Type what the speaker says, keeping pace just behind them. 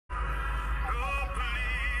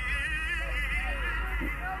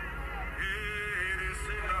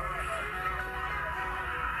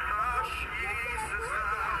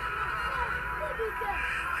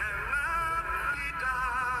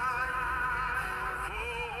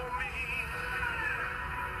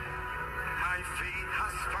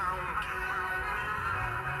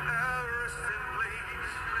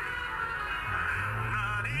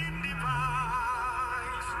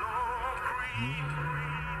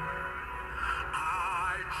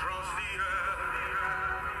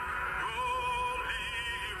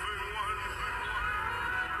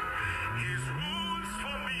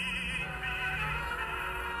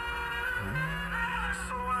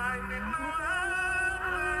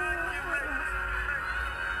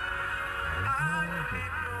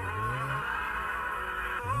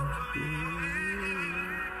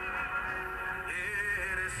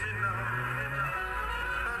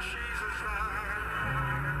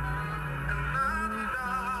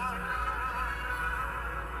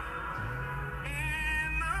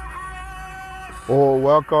Oh,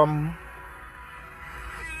 welcome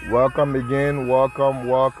again,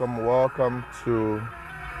 welcome to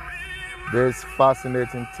this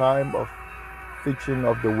fascinating time of teaching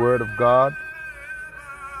of the Word of God.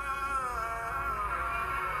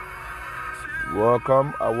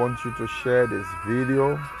 Welcome. I want you to share this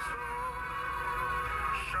video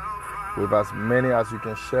with as many as you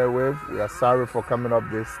can share with. We are sorry for coming up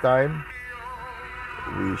this time.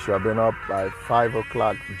 We should have been up by 5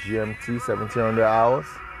 o'clock GMT, 1700 hours.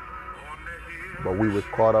 But we were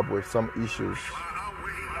caught up with some issues.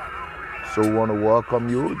 So we want to welcome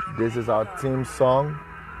you. This is our theme song.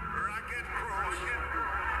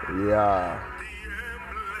 Yeah.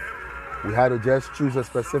 We had to just choose a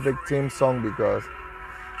specific theme song because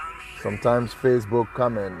sometimes Facebook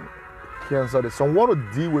come and cancel it. So I want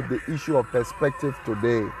to deal with the issue of perspective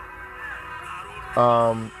today.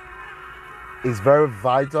 It's very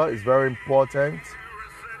vital. It's very important.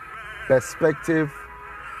 Perspective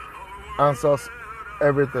answers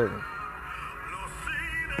everything.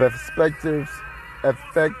 Perspectives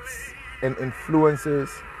affects and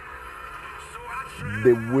influences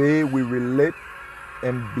the way we relate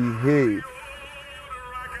and behave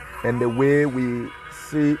and the way we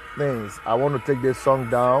see things. I want to take this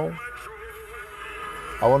song down.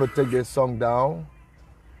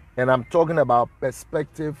 And I'm talking about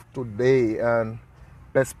perspective today. And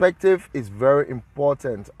perspective is very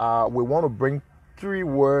important. We want to bring I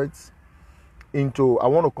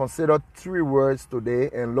want to consider 3 words today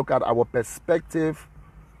and look at our perspective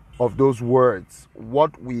of those words.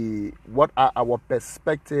 What are our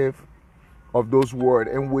perspective of those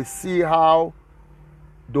words? And we see how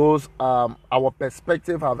those our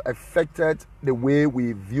perspective have affected the way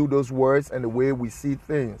we view those words and the way we see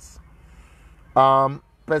things.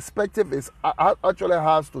 Perspective actually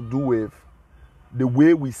has to do with the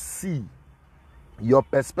way we see your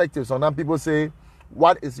perspective. Sometimes people say,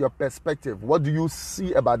 what is your perspective? What do you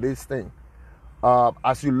see about this thing?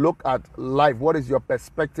 As you look at life, what is your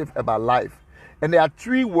perspective about life? And there are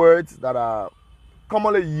 3 words that are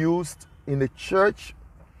commonly used in the church.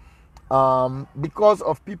 Because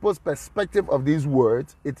of people's perspective of these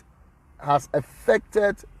words, it has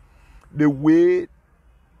affected the way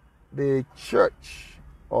the church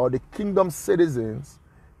or the kingdom citizens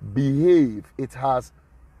behave. It has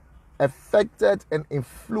affected and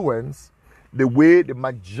influenced the way the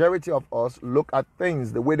majority of us look at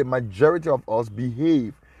things, the way the majority of us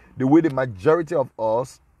behave, the way the majority of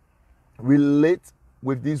us relate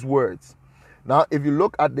with these words. Now, if you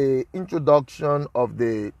look at the introduction of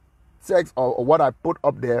the text or what I put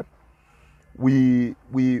up there, we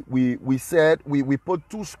said we put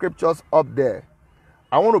 2 scriptures up there.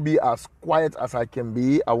 I want to be as quiet as I can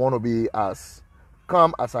be. I want to be as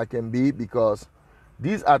calm as I can be because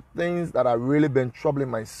these are things that have really been troubling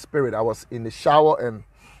my spirit. I was in the shower and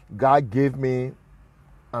God gave me,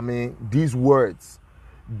 these words.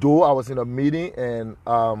 Though I was in a meeting and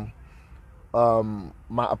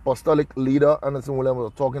my apostolic leader, Anderson Williams,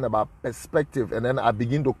 was talking about perspective. And then I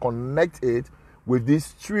begin to connect it with these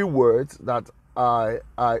 3 words that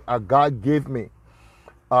God gave me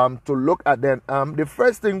to look at them. The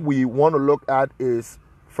first thing we want to look at is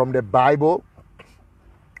from the Bible.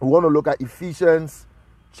 We want to look at Ephesians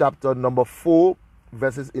chapter number 4,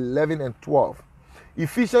 verses 11 and 12.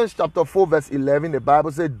 Ephesians chapter 4, verse 11, the Bible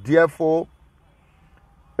says,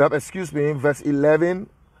 verse 11,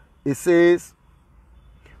 it says,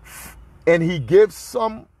 and he gave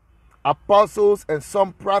some apostles and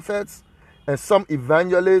some prophets and some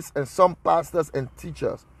evangelists and some pastors and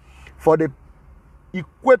teachers for the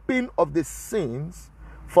equipping of the saints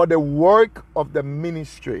for the work of the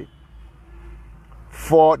ministry.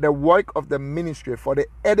 For the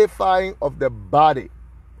edifying of the body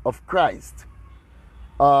of Christ.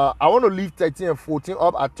 I want to leave 13 and 14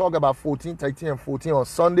 up. I talk about 14, 13, and 14 on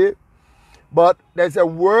Sunday. But there's a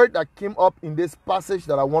word that came up in this passage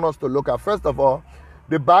that I want us to look at. First of all,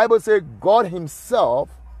 the Bible says God himself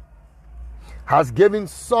has given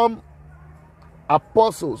some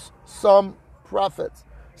apostles, some prophets,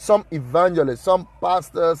 some evangelists, some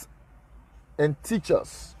pastors and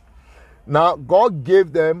teachers. Now, God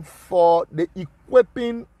gave them for the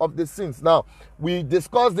equipping of the saints. Now, we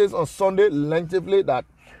discussed this on Sunday lengthily that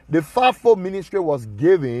the fivefold ministry was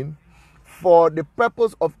given for the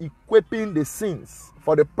purpose of equipping the saints,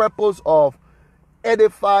 for the purpose of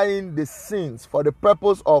edifying the saints, for the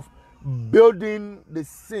purpose of building the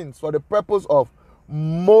saints, for the purpose of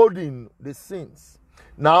molding the saints.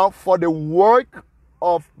 Now, for the work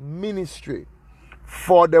of ministry.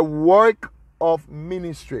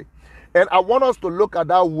 And I want us to look at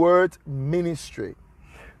that word ministry.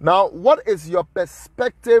 Now, what is your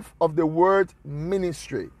perspective of the word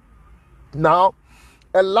ministry? Now,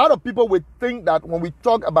 a lot of people would think that when we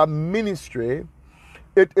talk about ministry,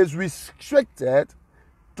 it is restricted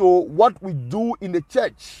to what we do in the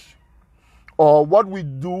church or what we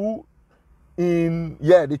do in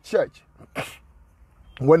the church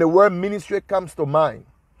when the word ministry comes to mind.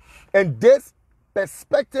 And this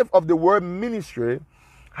perspective of the word ministry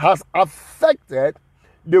has affected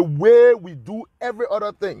the way we do every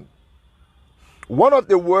other thing. One of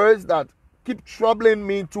the words that keep troubling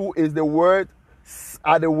me too is the words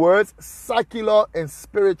secular and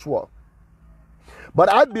spiritual.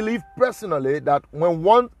 But I believe personally that when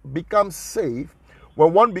one becomes saved,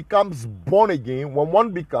 when one becomes born again, when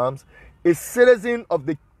one becomes a citizen of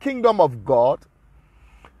the kingdom of God,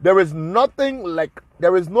 there is no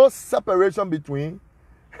separation between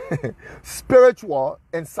spiritual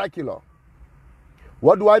and secular.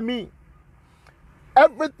 What do I mean?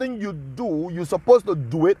 Everything you do, you're supposed to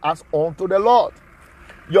do it as unto the Lord.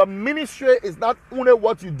 Your ministry is not only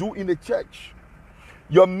what you do in the church.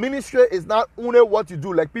 Your ministry is not only what you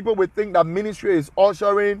do. Like people would think that ministry is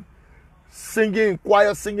ushering, singing in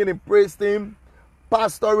choir, singing in praise team,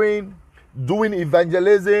 pastoring, doing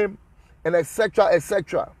evangelism, and etc.,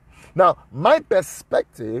 etc. Now, my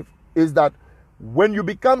perspective is that when you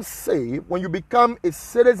become saved, when you become a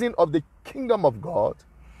citizen of the kingdom of God,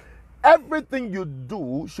 everything you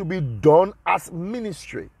do should be done as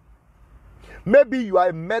ministry. Maybe you are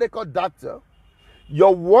a medical doctor.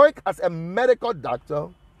 Your work as a medical doctor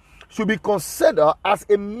should be considered as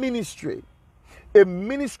a ministry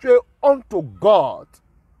unto God.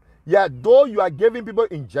 Yeah, though you are giving people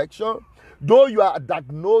injection, though you are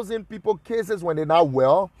diagnosing people cases when they're not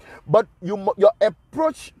well, but your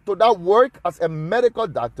approach to that work as a medical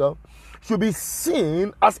doctor should be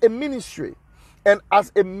seen as a ministry, and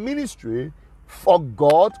as a ministry for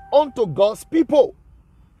God unto God's people.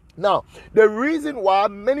 Now, the reason why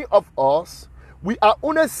many of us, we are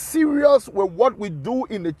only serious with what we do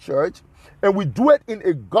in the church, and we do it in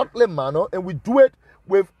a godly manner, and we do it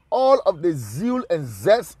with all of the zeal and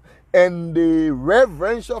zest and the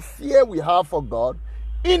reverential fear we have for God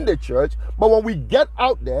in the church. But when we get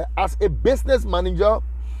out there as a business manager,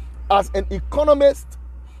 as an economist,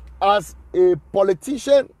 as a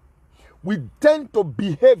politician, we tend to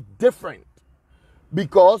behave different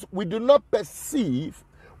because we do not perceive,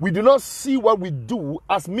 we do not see what we do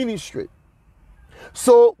as ministry.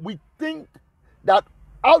 So we think that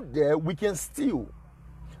out there we can steal,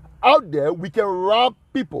 out there we can rob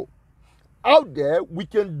people, out there we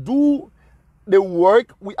can do the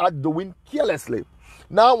work we are doing carelessly.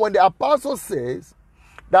 Now, when the apostle says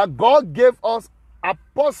that God gave us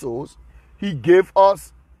apostles, he gave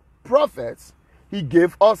us prophets, he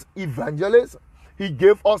gave us evangelists, he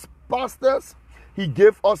gave us pastors, he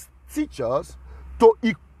gave us teachers to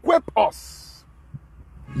equip us.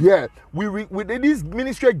 Yeah, these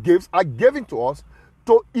ministry gifts are given to us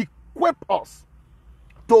to equip us,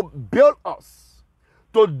 to build us,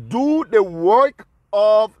 to do the work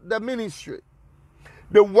of the ministry.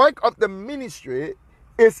 The work of the ministry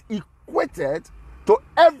is equated to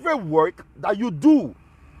every work that you do.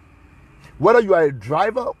 Whether you are a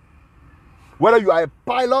driver, whether you are a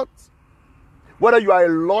pilot, whether you are a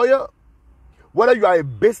lawyer, whether you are a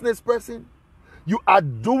business person, you are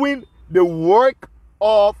doing the work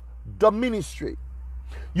of the ministry.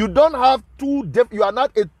 You don't have you are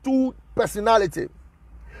not a two personality.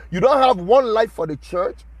 You don't have one life for the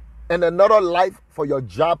church and another life for your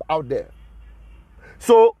job out there.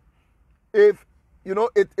 So if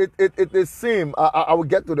it is same, I will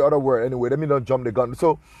get to the other word anyway. Let me not jump the gun.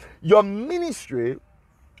 So your ministry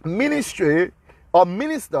or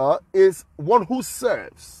minister is one who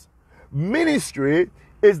serves. Ministry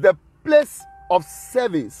is the place of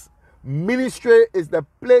service. Ministry is the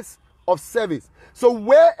place of service. So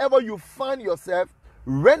wherever you find yourself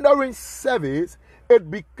rendering service, it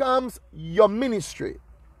becomes your ministry.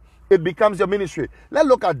 It becomes your ministry. Let's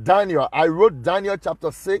look at Daniel. I wrote Daniel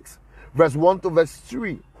chapter 6, verse 1 to verse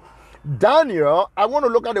 3. Daniel, I want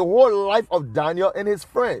to look at the whole life of Daniel and his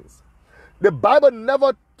friends. The Bible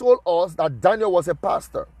never told us that Daniel was a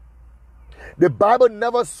pastor. The Bible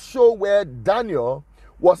never showed where Daniel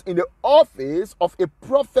was in the office of a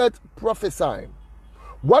prophet prophesying.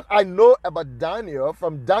 What I know about Daniel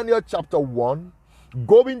from Daniel chapter 1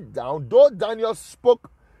 going down, though Daniel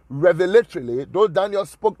spoke revelatorily, though Daniel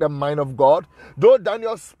spoke the mind of God, though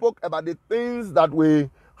Daniel spoke about the things that will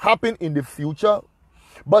happen in the future,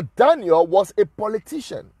 but Daniel was a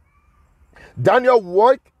politician. Daniel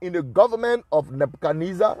worked in the government of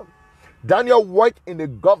Nebuchadnezzar. Daniel worked in the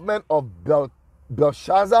government of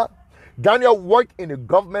Belshazzar. Daniel worked in the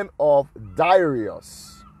government of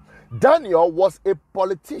Darius. Daniel was a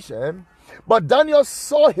politician, but Daniel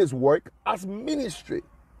saw his work as ministry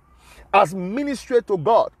to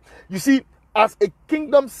God. You see, as a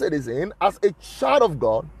kingdom citizen, as a child of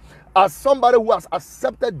God, as somebody who has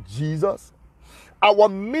accepted Jesus, our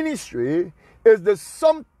ministry is the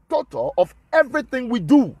sum total of everything we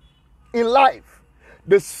do in life.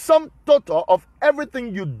 The sum total of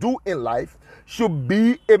everything you do in life should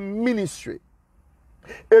be a ministry.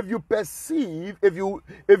 If you perceive, if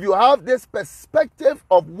you have this perspective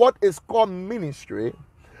of what is called ministry,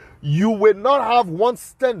 you will not have one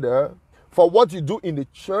standard for what you do in the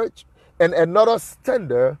church and another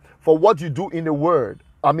standard for what you do in the world.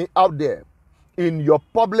 Out there, in your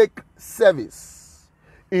public service,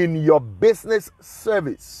 in your business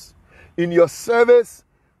service, in your service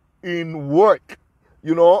in work.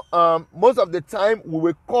 Most of the time we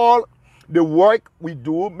will call the work we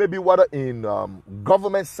do, maybe whether in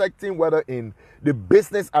government sector, whether in the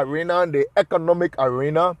business arena, the economic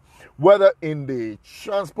arena, whether in the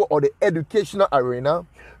transport or the educational arena,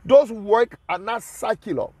 those work are not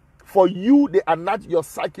circular. For you, they are not your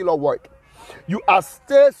circular work. You are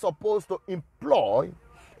still supposed to employ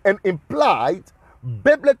and imply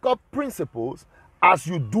biblical principles as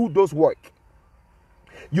you do those work.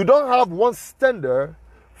 You don't have one standard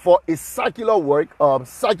for a circular work,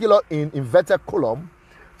 circular in inverted column,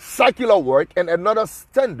 circular work, and another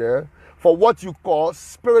standard for what you call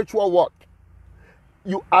spiritual work.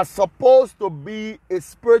 You are supposed to be a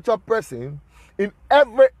spiritual person in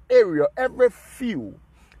every area, every field,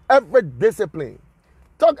 every discipline.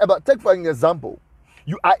 Take for an example,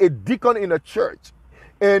 you are a deacon in a church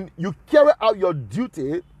and you carry out your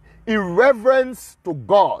duty in reverence to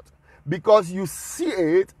God because you see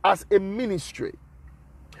it as a ministry.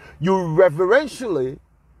 You reverentially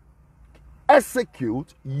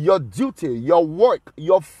execute your duty, your work,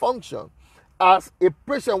 your function as a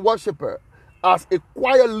praise and worshiper, as a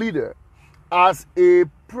choir leader, as a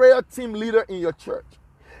prayer team leader in your church.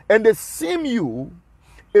 And the same you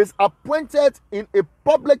is appointed in a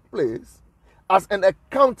public place as an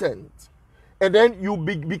accountant. And then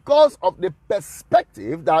because of the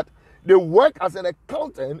perspective that the work as an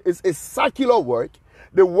accountant is a circular work,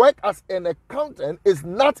 the work as an accountant is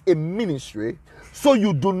not a ministry, so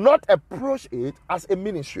you do not approach it as a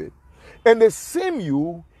ministry. And the same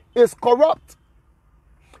you is corrupt.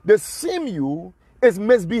 The same you is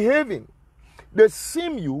misbehaving. The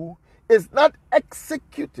same you is not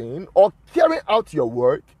executing or carrying out your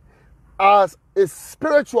work as a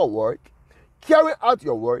spiritual work, carrying out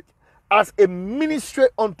your work as a ministry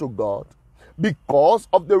unto God because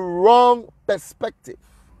of the wrong perspective.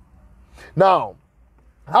 Now,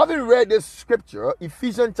 having read this scripture,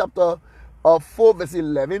 Ephesians chapter 4 verse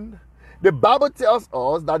 11, the Bible tells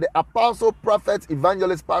us that the apostle, prophets,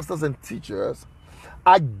 evangelists, pastors, and teachers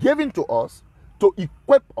are given to us to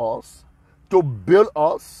equip us, to build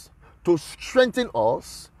us, to strengthen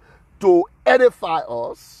us, to edify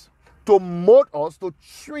us, to mold us, to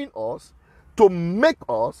train us, to make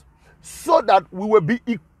us so that we will be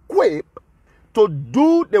equipped to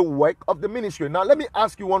do the work of the ministry. Now, let me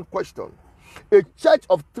ask you one question. A church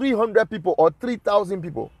of 300 people or 3,000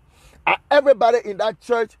 people, are everybody in that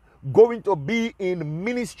church going to be in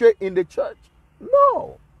ministry in the church?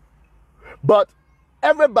 No. But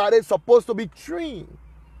everybody is supposed to be trained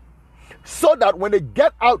so that when they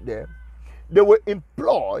get out there, they will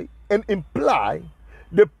employ and imply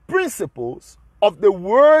the principles of the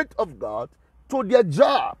Word of God to their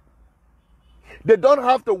job. They don't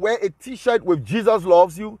have to wear a t-shirt with Jesus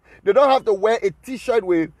loves you. They don't have to wear a t-shirt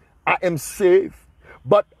with I am saved.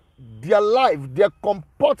 But their life, their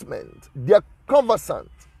comportment, their conversation,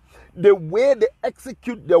 the way they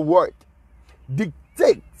execute their work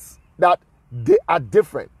dictates that they are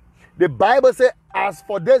different. The Bible says, as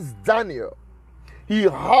for this Daniel, he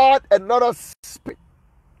heard another spirit.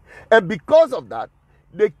 And because of that,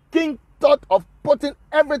 the king thought of putting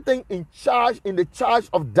everything in the charge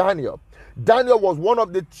of Daniel. Daniel was one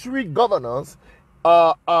of the 3 governors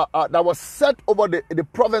that was set over the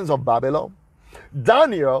province of Babylon.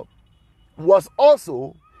 Daniel was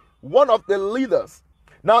also one of the leaders.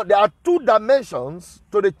 Now, there are 2 dimensions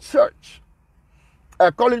to the church,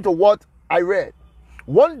 according to what I read.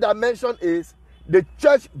 One dimension is the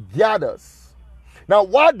church gathers. Now,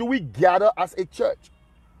 why do we gather as a church?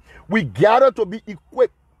 We gather to be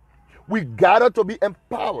equipped. We gather to be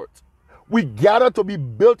empowered. We gather to be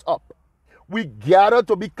built up. We gather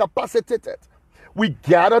to be capacitated. We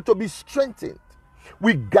gather to be strengthened.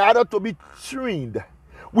 We gather to be trained.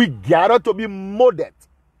 We gather to be molded.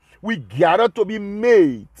 We gather to be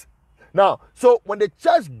made. Now, so when the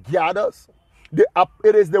church gathers,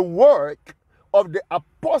 it is the work of the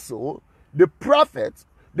apostle, the prophet,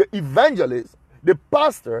 the evangelist, the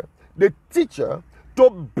pastor, the teacher, to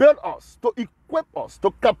build us, to equip us,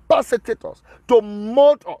 to capacitate us, to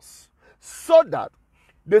mold us, so that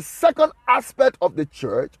the second aspect of the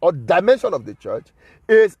church or dimension of the church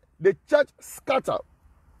is the church scatter.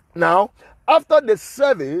 Now, after the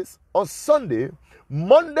service on Sunday,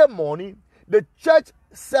 Monday morning, the church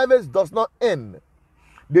service does not end.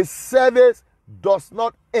 The service does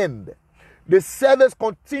not end. The service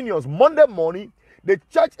continues. Monday morning, the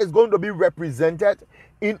church is going to be represented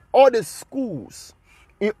in all the schools,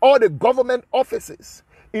 in all the government offices,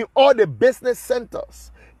 in all the business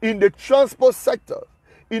centers, in the transport sector,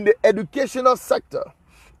 in the educational sector,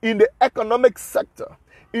 in the economic sector,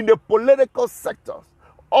 in the political sector.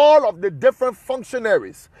 All of the different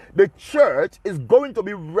functionaries, the church is going to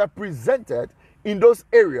be represented in those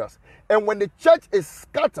areas. And when the church is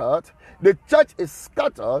scattered, the church is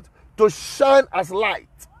scattered to shine as light.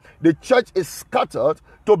 The church is scattered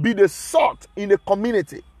to be the salt in the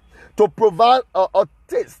community, to provide a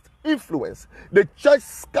taste, influence. The church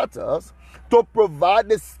scatters to provide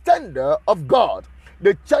the standard of God.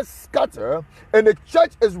 The church scatters, and the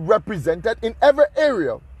church is represented in every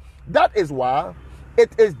area. That is why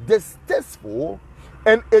it is distasteful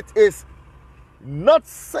and it is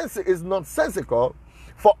nonsensical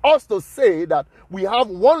for us to say that we have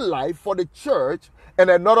one life for the church and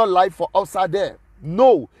another life for outside there.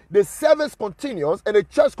 No, the service continues and the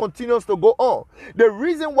church continues to go on. The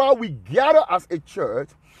reason why we gather as a church,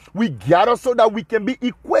 we gather so that we can be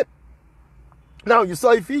equipped. Now, you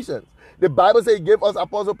saw Ephesians. The Bible says He gave us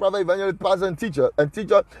apostle, prophet, evangelist, pastor, and teacher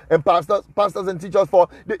and pastors and teachers for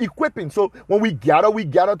the equipping. So when we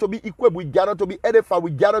gather to be equipped, we gather to be edified,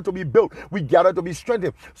 we gather to be built, we gather to be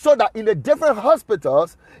strengthened. So that in the different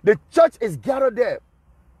hospitals, the church is gathered there.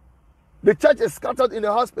 The church is scattered in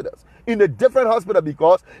the hospitals, in the different hospitals,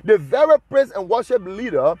 because the very praise and worship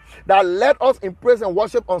leader that led us in praise and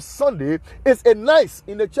worship on Sunday is a nurse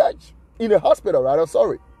in the church, in the hospital, rather,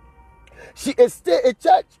 sorry. She is still a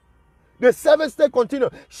church. The service still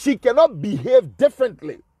continues. She cannot behave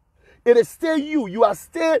differently. It is still you. You are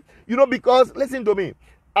still, because, listen to me,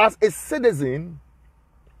 as a citizen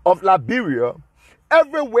of Liberia,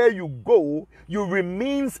 everywhere you go, you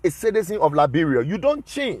remain a citizen of Liberia. You don't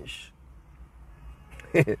change.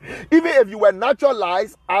 Even if you were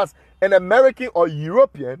naturalized as an American or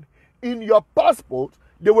European, in your passport,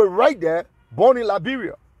 they will write there, born in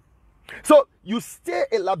Liberia. So you stay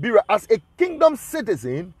in Liberia as a kingdom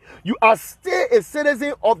citizen. You are still a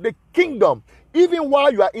citizen of the kingdom, even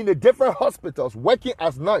while you are in the different hospitals working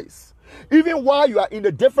as nurse, even while you are in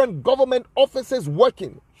the different government offices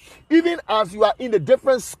working, even as you are in the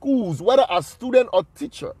different schools, whether as student or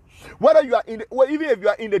teacher, whether you are in even if you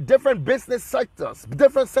are in the different business sectors,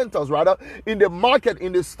 different centers rather, in the market,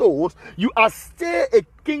 in the stores, you are still a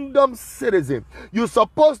kingdom citizen. You're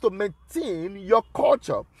supposed to maintain your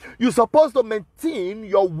culture. You're supposed to maintain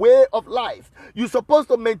your way of life. You're supposed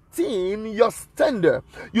to maintain your standard.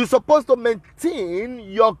 You're supposed to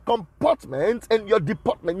maintain your comportment and your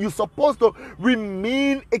deportment. You're supposed to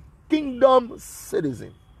remain a kingdom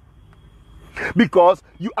citizen, because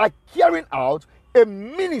you are carrying out a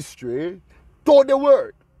ministry to the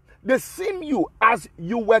word. The same you, as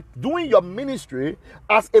you were doing your ministry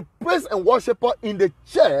as a praise and worshiper in the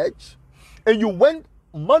church, and you went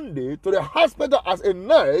Monday to the hospital as a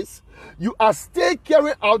nurse, you are still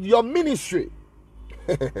carrying out your ministry.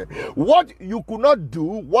 What you could not do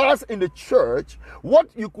whilst in the church, what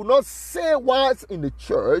you could not say whilst in the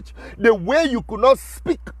church, the way you could not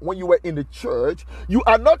speak when you were in the church, you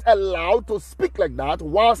are not allowed to speak like that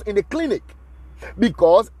whilst in the clinic,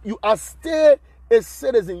 because you are still a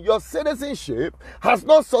citizen. Your citizenship has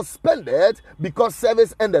not suspended because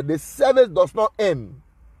service ended. The service does not end.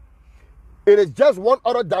 It is just one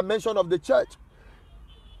other dimension of the church.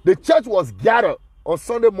 The church was gathered on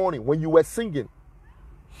Sunday morning when you were singing.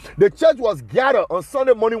 The church was gathered on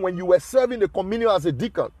Sunday morning when you were serving the communion as a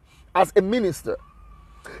deacon, as a minister.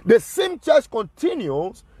 The same church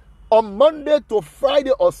continues on Monday to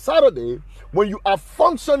Friday or Saturday when you are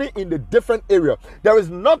functioning in the different area. There is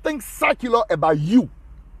nothing secular about you,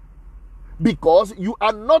 because you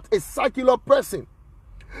are not a secular person.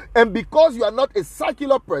 And because you are not a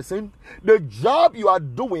secular person, the job you are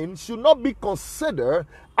doing should not be considered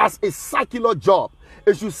as a secular job.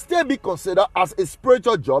 It should still be considered as a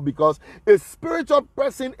spiritual job, because a spiritual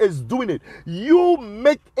person is doing it. You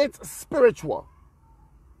make it spiritual.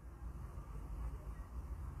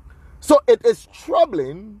 So it is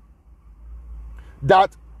troubling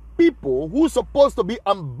that people who are supposed to be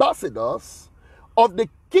ambassadors of the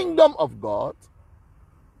kingdom of God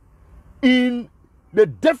in the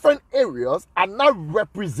different areas are now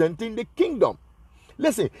representing the kingdom.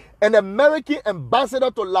 Listen, an American ambassador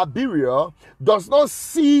to Liberia does not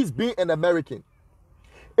cease being an American.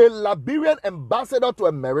 A Liberian ambassador to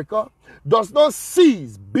America does not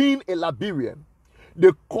cease being a Liberian.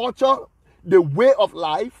 The culture, the way of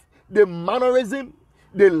life, the mannerism,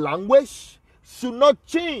 the language should not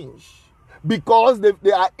change because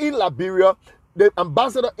they are in Liberia. The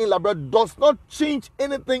ambassador in Liberia does not change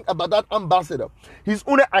anything about that ambassador. He's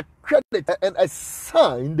only accredited and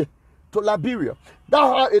assigned to Liberia. That's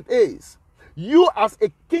how it is. You as a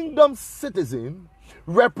kingdom citizen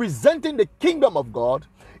representing the kingdom of God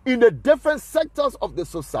in the different sectors of the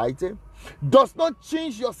society does not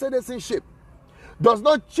change your citizenship, does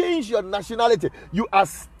not change your nationality. You are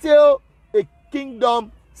still a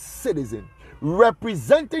kingdom citizen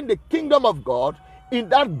representing the kingdom of God in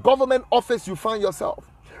that government office you find yourself,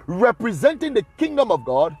 representing the kingdom of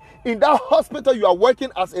God in that hospital you are working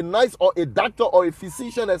as a nurse or a doctor or a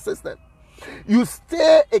physician assistant. You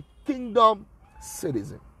stay a kingdom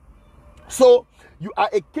citizen. So you are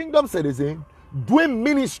a kingdom citizen doing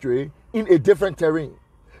ministry in a different terrain.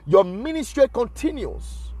 Your ministry continues.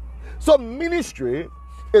 So ministry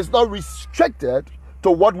is not restricted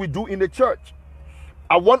to what we do in the church.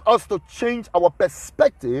 I want us to change our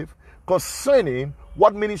perspective concerning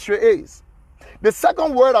what ministry is. The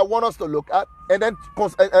second word I want us to look at, and then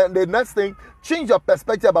the next thing, change your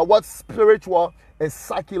perspective about what spiritual and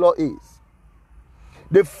secular is.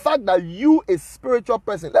 The fact that you, a spiritual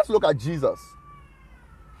person, let's look at Jesus.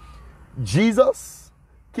 Jesus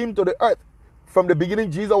came to the earth. From the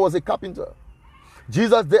beginning, Jesus was a carpenter.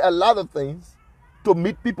 Jesus did a lot of things to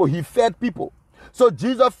meet people. He fed people. So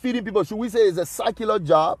Jesus feeding people, should we say is a secular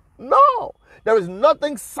job? No. There is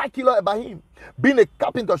nothing secular about him. Being a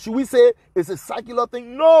carpenter, should we say it's a secular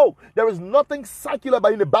thing? No. There is nothing secular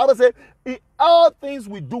about him. The Bible says, in all things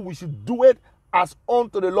we do, we should do it as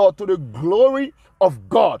unto the Lord, to the glory of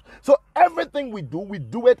God. So everything we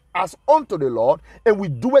do it as unto the Lord, and we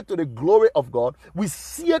do it to the glory of God. We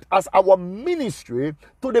see it as our ministry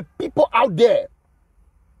to the people out there.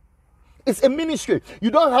 It's a ministry.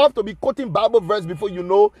 You don't have to be quoting Bible verse before you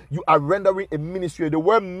know you are rendering a ministry. The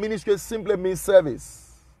word ministry simply means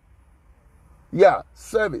service. Yeah,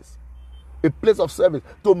 service. A place of service.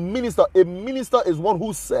 To minister. A minister is one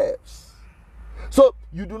who serves. So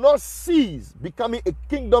you do not cease becoming a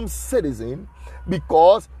kingdom citizen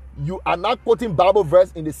because you are not quoting Bible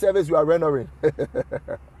verse in the service you are rendering.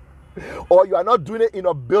 Or you are not doing it in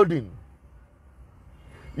a building.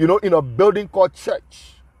 You know, in a building called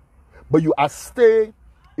church. But you are still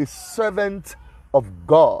a servant of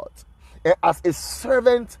God. And as a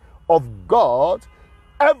servant of God,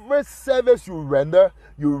 every service you render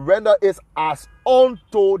it as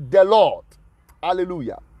unto the Lord.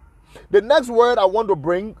 Hallelujah. The next word I want to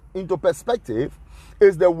bring into perspective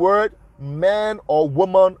is the word man or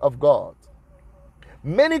woman of God.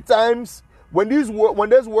 Many times when this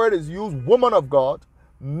word is used, woman of God,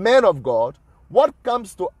 man of God, what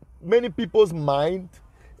comes to many people's mind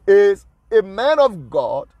is a man of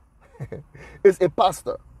God is a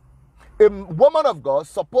pastor. A woman of God is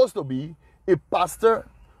supposed to be a pastor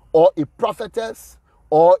or a prophetess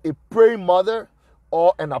or a praying mother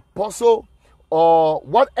or an apostle or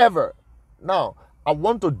whatever. Now, I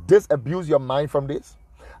want to disabuse your mind from this.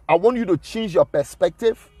 I want you to change your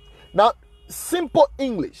perspective. Now, simple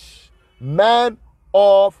English, man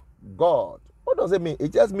of God. What does it mean?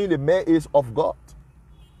 It just means the man is of God.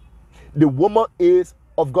 The woman is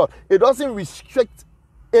of God. It doesn't restrict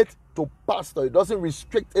it to pastor. It doesn't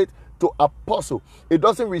restrict it to apostle. It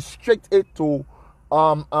doesn't restrict it to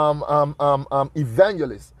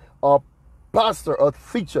evangelist or pastor or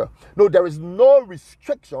teacher. No, there is no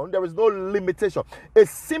restriction. There is no limitation. It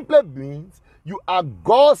simply means you are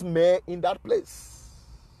God's man in that place.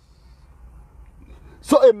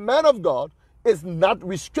 So a man of God is not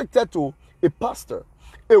restricted to a pastor.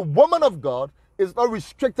 A woman of God is not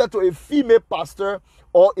restricted to a female pastor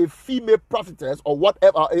or a female prophetess or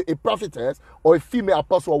whatever, a prophetess or a female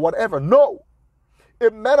apostle or whatever. No. A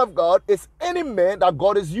man of God is any man that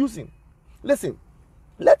God is using. Listen,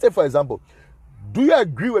 let's say for example, do you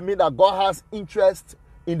agree with me that God has interest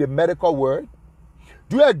in the medical world?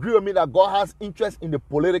 Do you agree with me that God has interest in the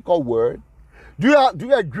political world? Do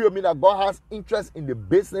you agree with me that God has interest in the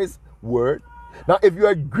business world? Now, if you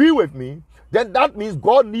agree with me, then that means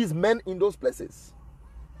God needs men in those places.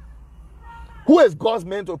 Who is God's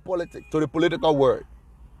man to politics, to the political world?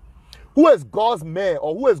 Who is God's man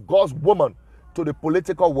or who is God's woman to the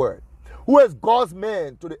political world? Who is God's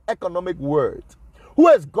man to the economic word? Who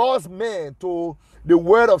is God's man to the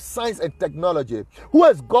word of science and technology? Who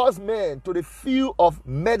is God's man to the field of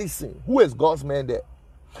medicine? Who is God's man there?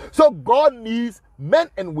 So God needs men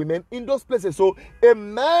and women in those places. So a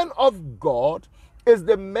man of God is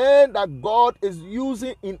the man that God is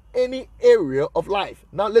using in any area of life.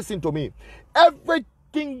 Now listen to me. Every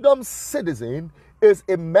kingdom citizen is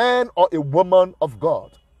a man or a woman of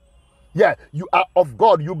God. Yeah, you are of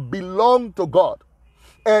God. You belong to God.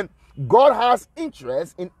 And God has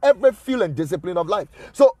interest in every field and discipline of life.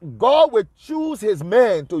 So God will choose his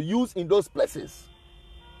men to use in those places.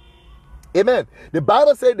 Amen. The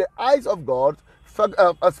Bible says the eyes of God,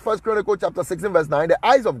 as 1 Chronicles chapter 16 verse 9, the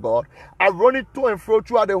eyes of God are running to and fro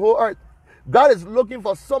throughout the whole earth. God is looking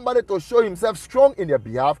for somebody to show himself strong in their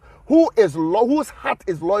behalf, whose heart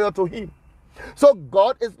is loyal to him. So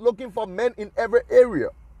God is looking for men in every area.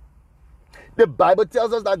 The Bible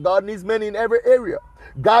tells us that God needs men in every area.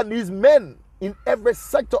 God needs men in every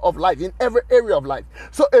sector of life, in every area of life.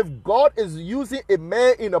 So if God is using a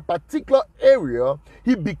man in a particular area,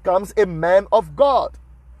 he becomes a man of God.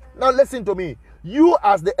 Now listen to me. You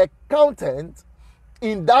as the accountant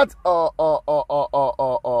in that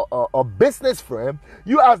business firm,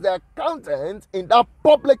 you as the accountant in that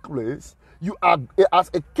public place, you are,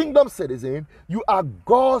 as a kingdom citizen, you are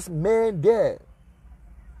God's man there.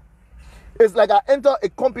 It's like I enter a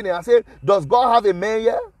company and I say, does God have a man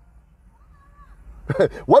here?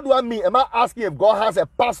 What do I mean? Am I asking if God has a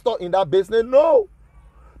pastor in that business? No.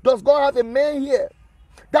 Does God have a man here?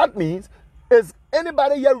 That means, is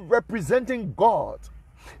anybody here representing God?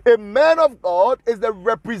 A man of God is the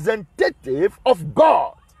representative of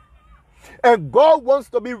God. And God wants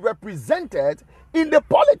to be represented in the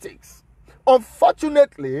politics.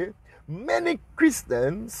 Unfortunately, many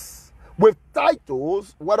Christians with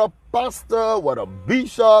titles, whether pastor, whether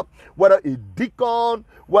bishop, whether a deacon,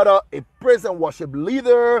 whether a praise and worship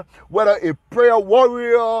leader, whether a prayer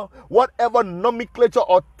warrior, whatever nomenclature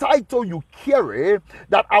or title you carry,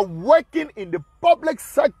 that are working in the public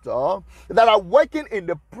sector, that are working in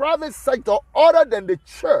the private sector other than the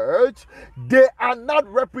church, they are not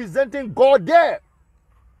representing God there.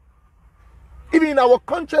 Even in our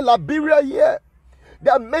country, Liberia here,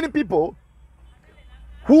 there are many people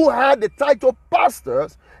who had the title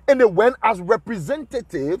pastors, and they went as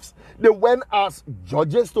representatives, they went as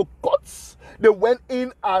judges to courts, they went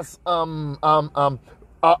in as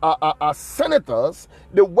senators,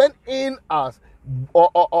 they went in as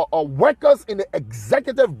workers in the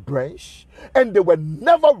executive branch, and they were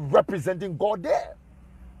never representing God there.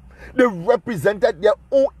 They represented their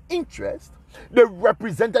own interest. They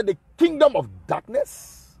represented the kingdom of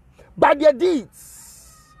darkness by their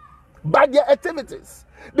deeds, by their activities.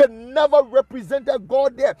 They never represented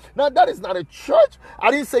God there. Now, that is not a church.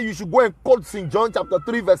 I didn't say you should go and quote St. John chapter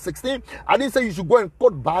 3 verse 16. I didn't say you should go and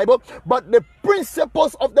quote Bible. But the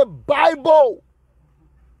principles of the Bible,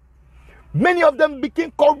 many of them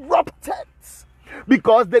became corrupted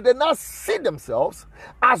because they did not see themselves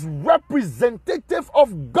as representative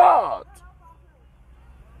of God.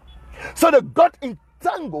 So they got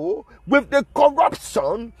entangled with the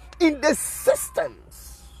corruption in the systems.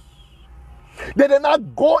 They did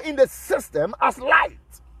not go in the system as light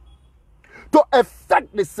to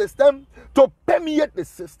affect the system, to permeate the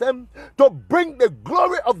system, to bring the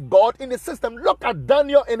glory of God in the system. Look at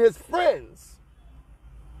Daniel and his friends.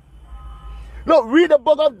 No, read the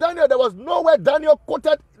book of Daniel. There was nowhere Daniel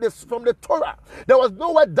quoted this from the Torah. There was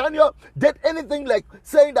nowhere Daniel did anything like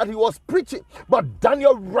saying that he was preaching. But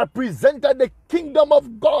Daniel represented the kingdom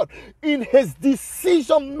of God in his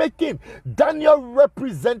decision making. Daniel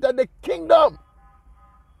represented the kingdom.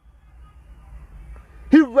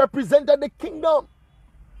 He represented the kingdom.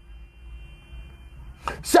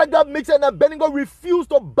 Shadrach, Meshach, and Abednego refused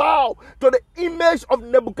to bow to the image of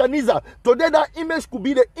Nebuchadnezzar. Today, that image could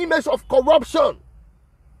be the image of corruption.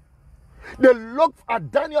 They looked at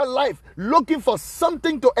Daniel's life, looking for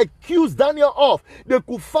something to accuse Daniel of. They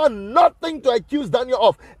could find nothing to accuse Daniel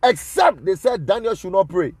of, except they said Daniel should not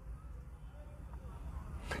pray.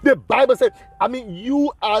 The Bible said,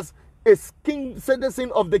 you as a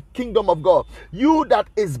citizen of the kingdom of God, you that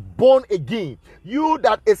is born again, you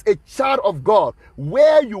that is a child of God,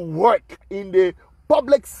 where you work in the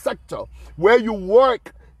public sector, where you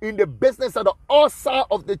work in the business at the outside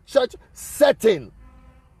of the church setting,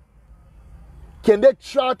 can they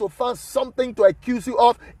try to find something to accuse you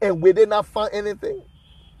of, and will they not find anything?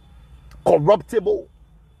 Corruptible.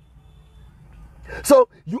 So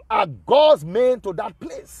you are God's man to that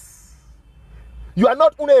place. You are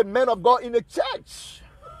not only a man of God in the church.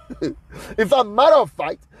 In fact, matter of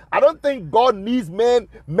fact, I don't think God needs men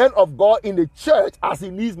of God in the church as he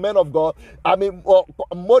needs men of God. I mean,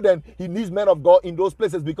 more than he needs men of God in those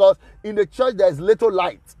places, because in the church there is little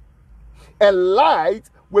light. And light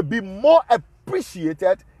will be more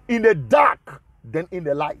appreciated in the dark than in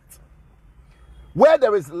the light. Where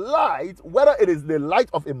there is light, whether it is the light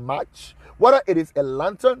of a match, whether it is a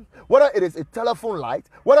lantern, whether it is a telephone light,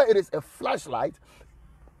 whether it is a flashlight,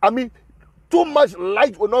 I mean, too much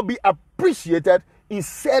light will not be appreciated in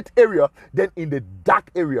set area than in the dark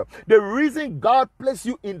area. The reason God placed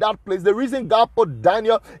you in that place, the reason God put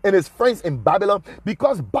Daniel and his friends in Babylon,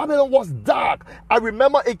 because Babylon was dark. I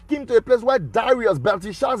remember it came to a place where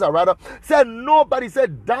Belteshazzar rather, said, nobody,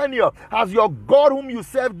 said, Daniel, has your God whom you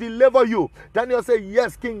serve deliver you? Daniel said,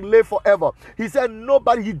 yes, King, live forever. He said,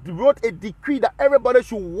 nobody. He wrote a decree that everybody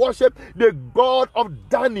should worship the God of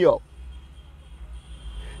Daniel.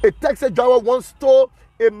 A Texas driver once told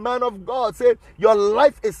a man of God, say, your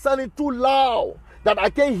life is sounding too loud that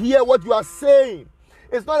I can't hear what you are saying.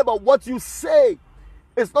 It's not about what you say.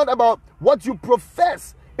 It's not about what you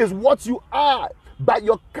profess. It's what you are, by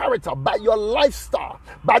your character, by your lifestyle,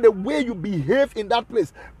 by the way you behave in that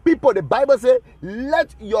place. People, the Bible says,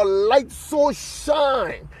 let your light so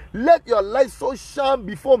shine. Let your light so shine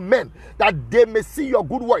before men that they may see your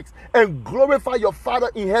good works and glorify your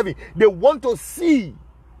Father in heaven. They want to see.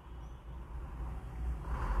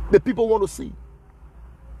 The people want to see.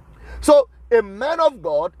 So a man of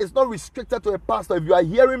God is not restricted to a pastor. If you are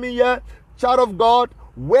hearing me here, child of God,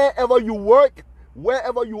 wherever you work,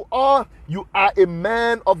 wherever you are a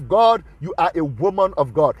man of God, you are a woman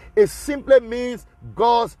of God. It simply means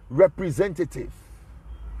God's representative.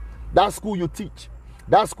 That school you teach,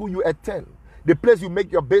 that school you attend, the place you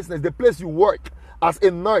make your business, the place you work, as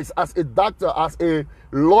a nurse, as a doctor, as a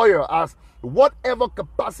lawyer, as whatever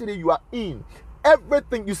capacity you are in.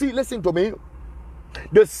 Everything, you see, listen to me.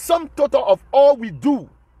 The sum total of all we do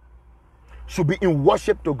should be in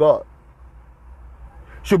worship to God,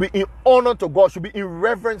 should be in honor to God, should be in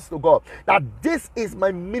reverence to God. That this is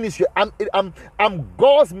my ministry. I'm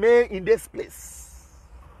God's man in this place.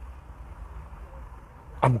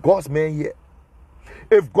 I'm God's man here.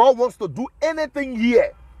 If God wants to do anything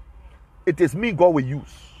here, it is me God will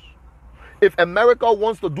use. If America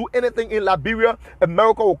wants to do anything in Liberia,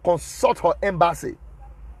 America will consult her embassy.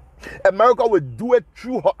 America will do it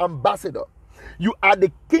through her ambassador. You are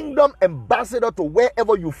the kingdom ambassador to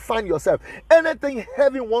wherever you find yourself. Anything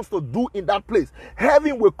heaven wants to do in that place,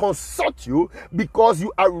 heaven will consult you, because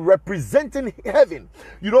you are representing heaven.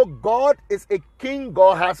 You know, God is a king.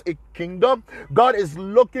 God has a kingdom. God is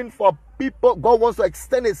looking for people. God wants to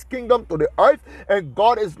extend his kingdom to the earth, and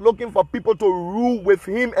God is looking for people to rule with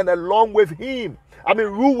him and along with him. I mean,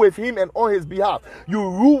 rule with him and on his behalf. You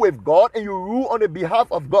rule with God and you rule on the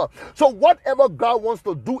behalf of God. So whatever God wants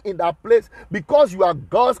to do in that place, because you are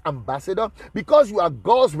God's ambassador, because you are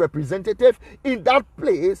God's representative in that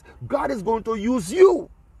place, God is going to use you.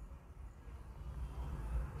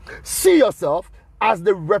 See yourself as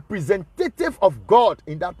the representative of God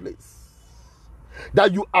in that place.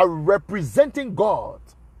 That you are representing God.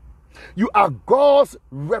 You are God's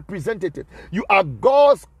representative. You are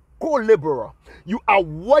God's co-laborer. You are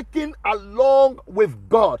working along with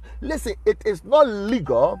God. Listen, it is not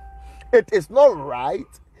legal, it is not right,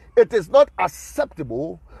 it is not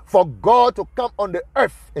acceptable for God to come on the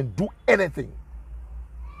earth and do anything.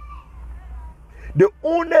 The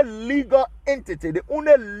only legal entity, the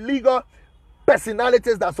only legal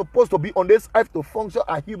personalities that are supposed to be on this earth to function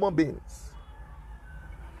are human beings.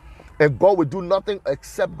 And God will do nothing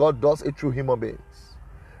except God does it through human beings.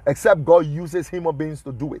 Except God uses human beings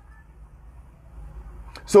to do it.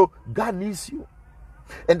 So God needs you.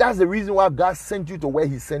 And that's the reason why God sent you to where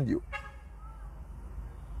he sent you.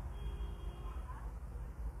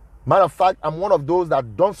 Matter of fact, I'm one of those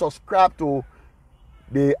that don't subscribe to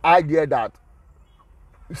the idea that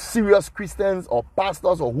serious Christians or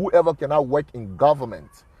pastors or whoever cannot work in government,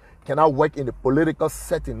 cannot work in the political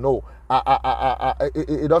setting. No,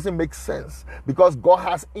 it doesn't make sense, because God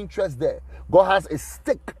has interest there. God has a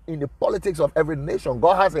stake in the politics of every nation.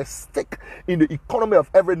 God has a stake in the economy of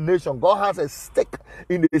every nation. God has a stake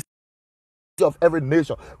in the of every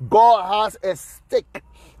nation. God has a stake.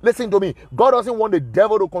 Listen to me. God doesn't want the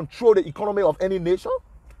devil to control the economy of any nation.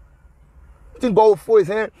 You think God will fold his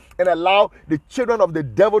hand and allow the children of the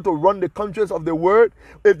devil to run the countries of the world?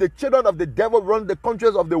 If the children of the devil run the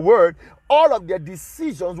countries of the world, all of their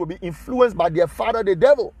decisions will be influenced by their father, the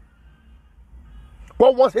devil.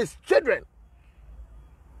 God wants his children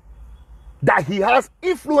that he has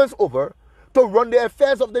influence over to run the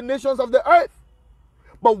affairs of the nations of the earth.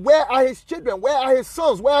 But where are his children? Where are his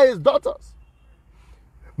sons? Where are his daughters?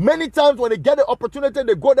 Many times when they get the opportunity,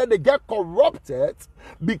 they go there, they get corrupted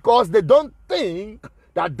because they don't think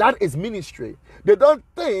that that is ministry. They don't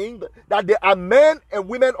think that there are men and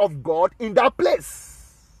women of God in that place.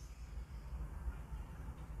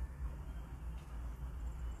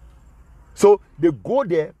 So they go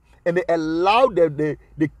there and they allow the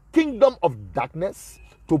kingdom of darkness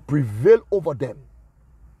to prevail over them.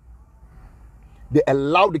 They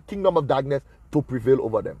allow the kingdom of darkness to prevail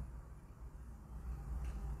over them.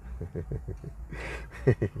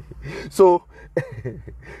 So,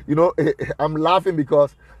 I'm laughing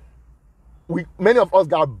because many of us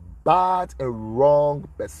got bad and wrong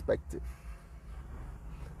perspective.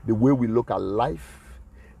 The way we look at life,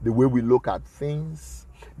 the way we look at things,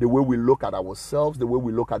 the way we look at ourselves, the way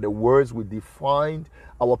we look at the words we defined,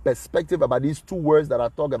 our perspective about these two words that I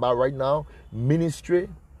talk about right now, ministry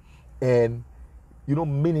and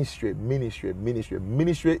ministry.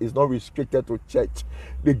 Ministry is not restricted to church.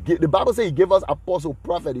 The Bible says he gave us apostle,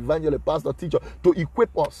 prophet, evangelist, pastor, teacher to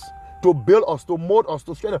equip us, to build us, to mold us,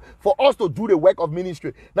 to strengthen, for us to do the work of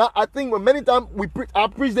ministry. Now, I think when many times I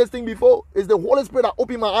preached this thing before, it's the Holy Spirit that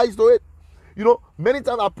opened my eyes to it. Many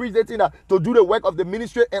times I preached this thing that to do the work of the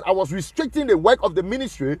ministry, and I was restricting the work of the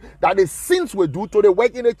ministry that the saints will do to the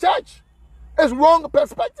work in the church. It's wrong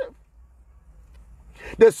perspective.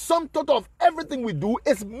 The sum total of everything we do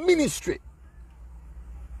is ministry.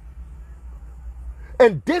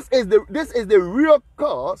 And this is the real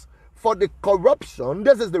cause for the corruption.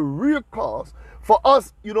 This is the real cause for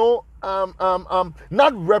us,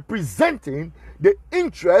 not representing the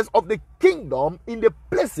interest of the kingdom in the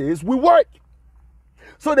places we work.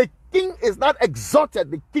 So the king is not exalted,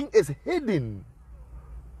 the king is hidden.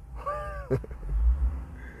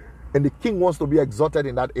 And the king wants to be exalted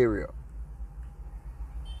in that area.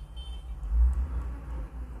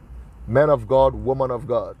 Man of God, woman of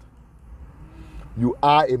God, you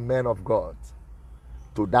are a man of God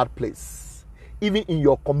to that place. Even in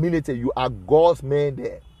your community, you are God's man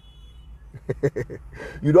there.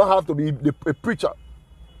 You don't have to be a preacher,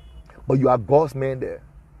 but you are God's man there.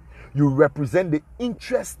 You represent the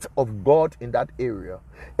interest of God in that area.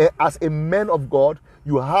 And as a man of God,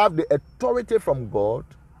 you have the authority from God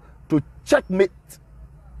to checkmate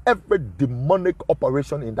every demonic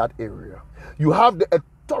operation in that area. You have the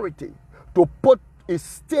authority to put a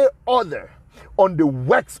stay order on the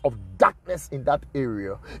works of darkness in that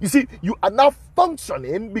area. You see, you are now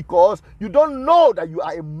functioning because you don't know that you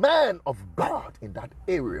are a man of God in that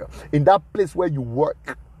area, in that place where you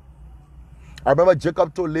work. I remember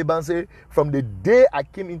Jacob told Laban, say, from the day I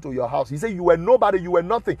came into your house, he said, you were nobody, you were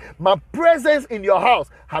nothing. My presence in your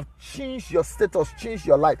house have changed your status, changed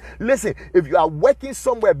your life. Listen, if you are working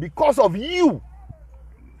somewhere because of you,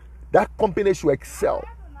 that company should excel.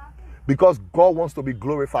 Because God wants to be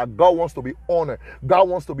glorified. God wants to be honored. God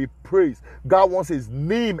wants to be praised. God wants his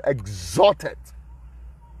name exalted.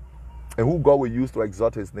 And who God will use to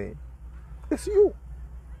exalt his name? It's you.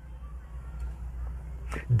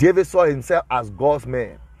 David saw himself as God's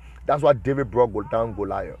man. That's why David brought down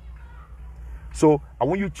Goliath. So I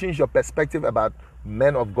want you to change your perspective about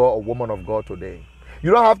men of God or woman of God today.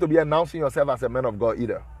 You don't have to be announcing yourself as a man of God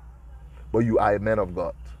either. But you are a man of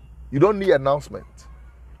God. You don't need announcement.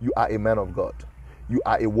 You are a man of God. You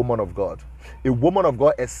are a woman of God. A woman of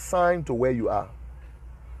God assigned to where you are.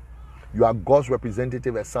 You are God's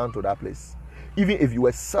representative assigned to that place. Even if you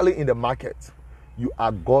were selling in the market, you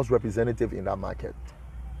are God's representative in that market.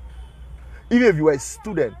 Even if you are a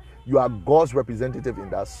student, you are God's representative in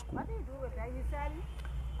that school.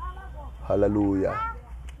 Hallelujah.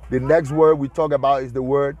 The next word we talk about is the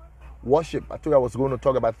word worship. I told you I was going to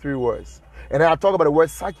talk about 3 words. And then I talk about the word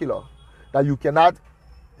secular, that you cannot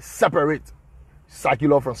separate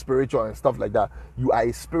secular from spiritual and stuff like that. You are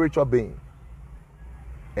a spiritual being.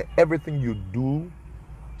 And everything you do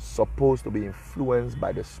is supposed to be influenced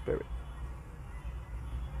by the Spirit.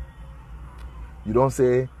 You don't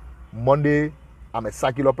say, Monday, I'm a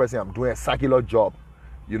secular person, I'm doing a secular job.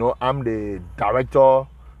 I'm the director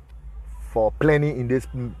for planning in this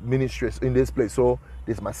ministry, in this place. So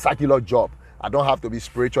this is my secular job. I don't have to be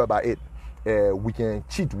spiritual about it. We can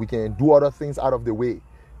cheat, we can do other things out of the way.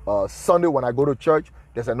 Sunday when I go to church,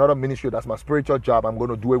 there's another ministry that's my spiritual job. I'm going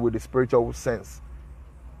to do it with the spiritual sense.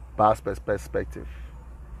 Past perspective.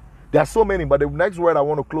 There are so many, but the next word I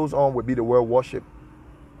want to close on would be the word worship.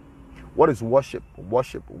 What is worship?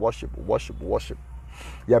 Worship, worship, worship, worship.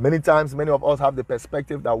 Yeah, many times, many of us have the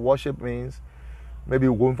perspective that worship means maybe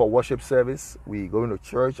we're going for worship service, we going to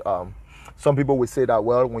church. Some people would say that,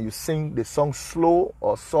 well, when you sing the song slow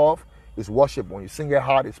or soft, is worship. When you sing it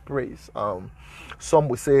hard, it's praise. Some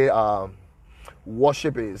would say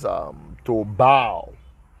worship is to bow.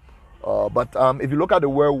 But if you look at the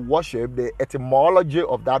word worship, the etymology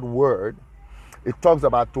of that word, it talks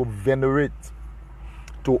about to venerate,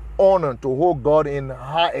 to honor, to hold God in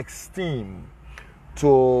high esteem,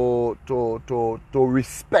 to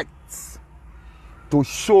respect, to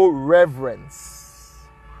show reverence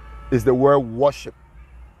is the word worship.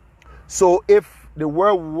 So if the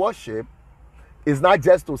word worship is not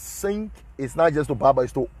just to sing, it's not just to bow, but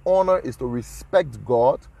it's to honor, it's to respect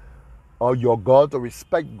God, or your God, to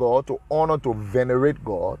respect God, to honor, to venerate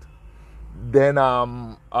God, then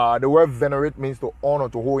the word venerate means to honor,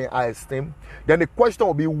 to hold in high esteem. Then the question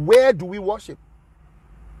will be, where do we worship?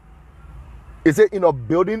 Is it in a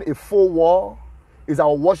building, a full wall? Is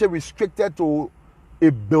our worship restricted to a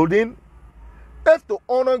building? If to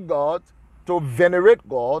honor God, to venerate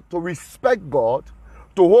God, to respect God,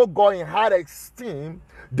 to hold God in high esteem,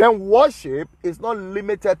 then worship is not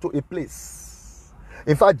limited to a place.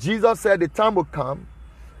 In fact, Jesus said the time will come,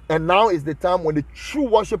 and now is the time when the true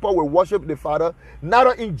worshiper will worship the Father,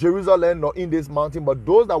 neither in Jerusalem nor in this mountain, but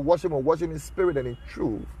those that worship will worship in spirit and in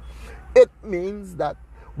truth. It means that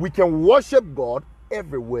we can worship God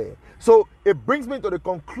everywhere. So it brings me to the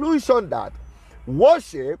conclusion that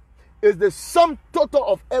worship is the sum total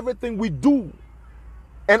of everything we do.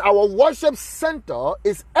 And our worship center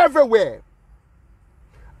is everywhere.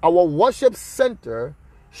 Our worship center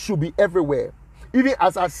should be everywhere. Even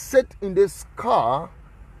as I sit in this car,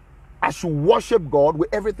 I should worship God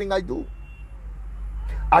with everything I do.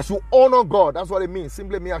 I should honor God. That's what it means.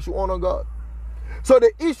 Simply means I should honor God. So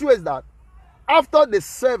the issue is that after the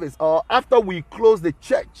service, or after we close the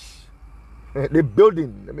church, the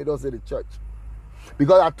building, let me not say the church,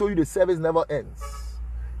 because I told you the service never ends.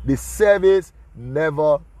 The service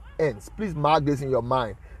never ends. Please mark this in your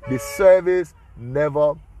mind. The service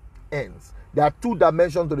never ends. There are two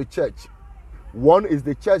dimensions to the church. One is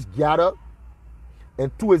the church gather,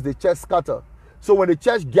 and two is the church scatter. So when the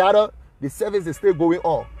church gather, the service is still going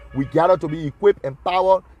on. We gather to be equipped,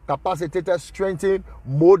 empowered, capacitated, strengthened,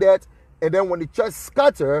 molded. And then when the church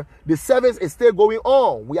scatter, the service is still going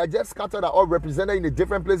on. We are just scattered, are all represented in the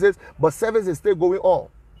different places, but service is still going on.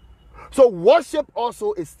 So worship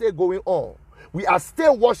also is still going on. We are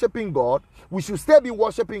still worshiping God. We should still be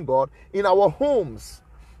worshiping God in our homes.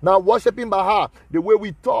 Now worshiping by heart, the way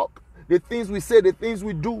we talk, the things we say, the things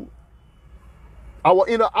we do, our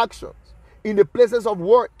interactions, in the places of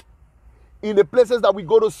work, in the places that we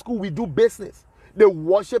go to school, we do business. The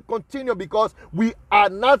worship continue because we are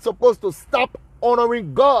not supposed to stop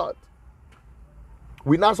honoring God.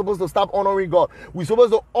 We're not supposed to stop honoring God. We're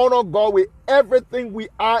supposed to honor God with everything we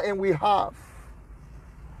are and we have.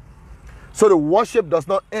 So the worship does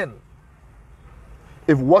not end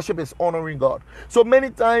if worship is honoring God. So many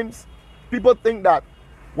times people think that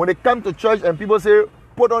when they come to church and people say,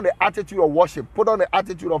 put on the attitude of worship, put on the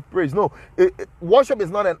attitude of praise. No, worship is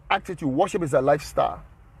not an attitude. Worship is a lifestyle.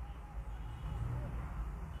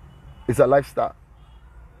 It's a lifestyle.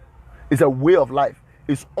 It's a way of life.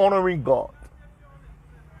 It's honoring God.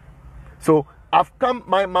 So I've come,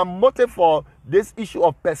 my motive for this issue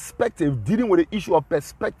of perspective, dealing with the issue of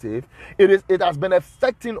perspective, it has been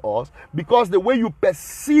affecting us because the way you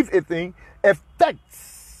perceive a thing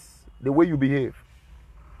affects the way you behave.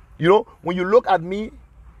 You know, when you look at me,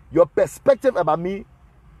 your perspective about me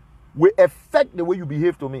will affect the way you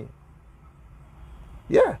behave to me.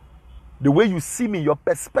 Yeah. The way you see me, your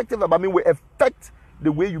perspective about me will affect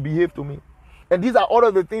the way you behave to me. And these are all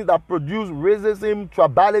of the things that produce racism,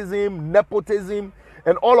 tribalism, nepotism,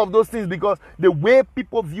 and all of those things, because the way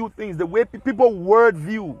people view things, the way people word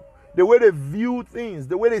view, the way they view things,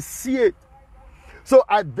 the way they see it. So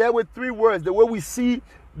I bear with three words. The way we see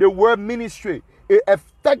the word ministry, it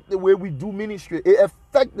affects the way we do ministry. It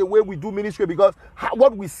affects the way we do ministry because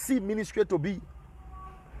what we see ministry to be.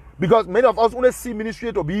 Because many of us only see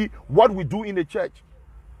ministry to be what we do in the church.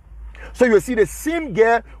 So you see the same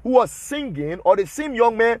girl who was singing, or the same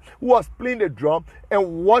young man who was playing the drum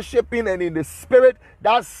and worshiping and in the spirit,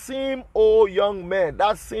 that same old young man,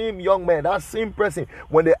 that same young man, that same person,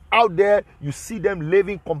 when they're out there, you see them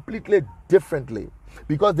living completely differently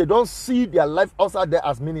because they don't see their life outside there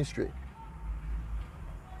as ministry.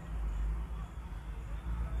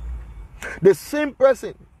 The same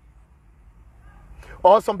person.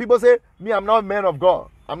 Or some people say, me, I'm not a man of God.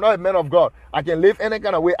 I'm not a man of God. I can live any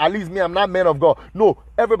kind of way. At least me, I'm not a man of God. No,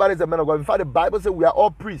 everybody's a man of God. In fact, the Bible says we are all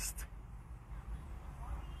priests.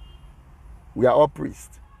 We are all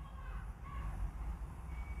priests.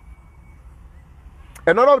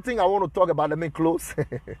 Another thing I want to talk about, let me close.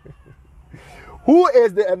 Who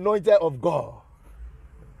is the anointed of God?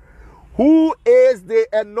 Who is the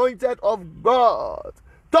anointed of God?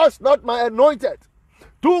 Touch not my anointed.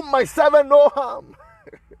 Do my servant no harm.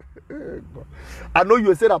 I know you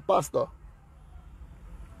will say that, Pastor.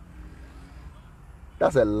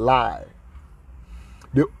 That's a lie.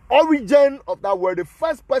 The origin of that word, the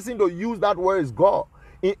first person to use that word is God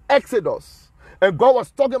in Exodus. And God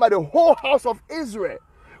was talking about the whole house of Israel.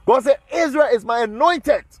 God said, Israel is my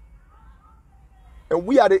anointed. And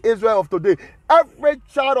we are the Israel of today. Every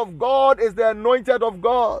child of God is the anointed of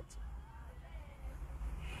God.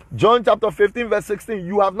 John chapter 15 verse 16.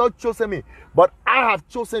 You have not chosen me, but I have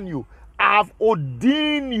chosen you. I have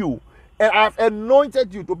ordained you. And I have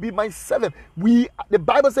anointed you to be my servant. The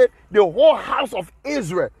Bible said the whole house of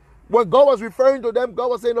Israel. When God was referring to them,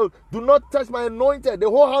 God was saying, no, do not touch my anointed, the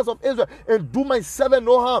whole house of Israel, and do my servant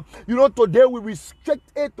no harm. You know, today we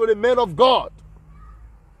restrict it to the men of God.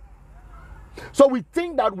 So we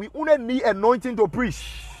think that we only need anointing to preach.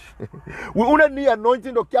 We only need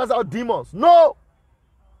anointing to cast out demons. No.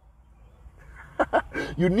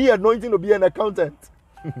 You need anointing to be an accountant.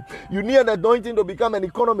 You need an anointing to become an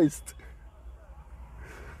economist.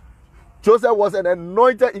 Joseph was an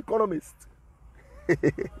anointed economist.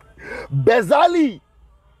 Bezalel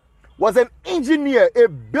was an engineer, a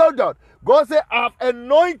builder. God said, I have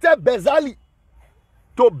anointed Bezalel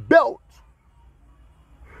to build.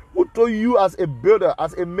 Who told you as a builder,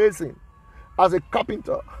 as a mason, as a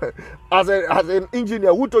carpenter, as an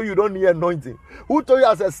engineer, who told you don't need anointing? Who told you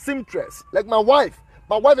as a seamstress? Like my wife.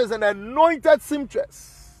 My wife is an anointed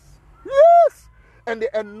seamstress. Yes. And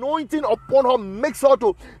the anointing upon her makes her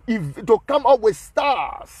to come up with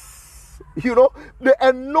stars. You know, the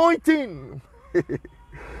anointing.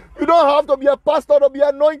 You don't have to be a pastor to be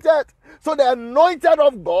anointed. So the anointed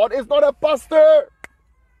of God is not a pastor.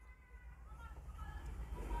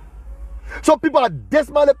 So people are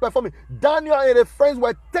dismally performing. Daniel and his friends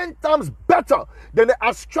were 10 times better than the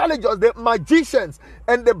astrologers, the magicians,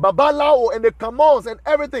 and the Babalao and the Kamons and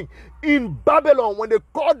everything in Babylon. When they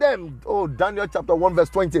called them, Daniel chapter 1 verse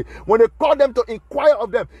 20, when they called them to inquire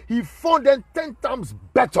of them, he found them 10 times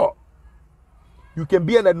better. You can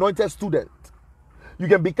be an anointed student. You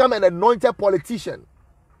can become an anointed politician.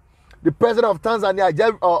 The president of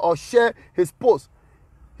Tanzania, shared his post.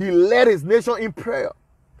 He led his nation in prayer.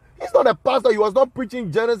 He's not a pastor. He was not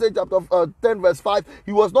preaching Genesis chapter 10 verse 5.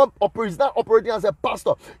 He's not operating as a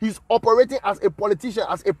pastor. He's operating as a politician,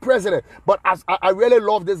 as a president. But I really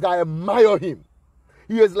love this guy. I admire him.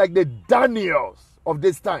 He is like the Daniels of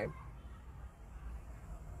this time.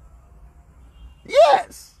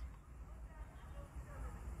 Yes.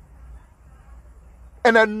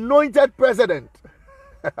 An anointed president.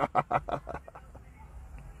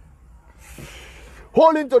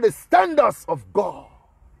 Holding to the standards of God.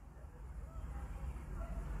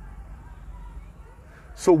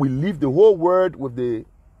 So we leave the whole world with the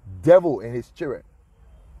devil and his children.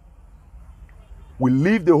 We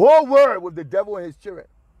leave the whole world with the devil and his children.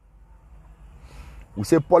 We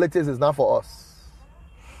say politics is not for us.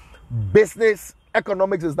 Business,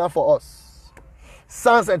 economics is not for us.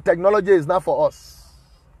 Science and technology is not for us.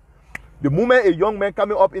 The moment a young man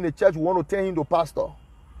coming up in the church, we want to turn him to pastor.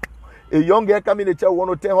 A young girl coming in the church, we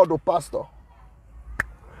want to turn her to pastor.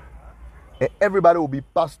 And everybody will be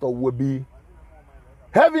pastor, will be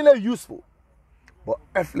heavenly useful, but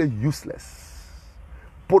earthly useless.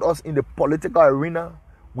 Put us in the political arena,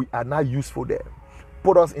 we are not useful there.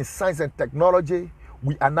 Put us in science and technology,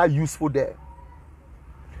 we are not useful there.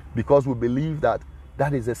 Because we believe that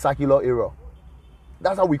is a circular error.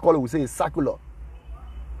 That's how we call it. We say it's circular.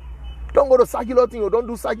 Don't go to circular thing or don't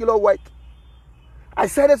do circular work. I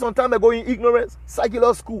said it some time ago in ignorance.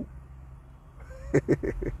 Circular school.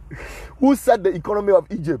 Who set the economy of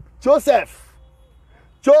Egypt? Joseph.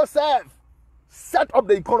 Joseph set up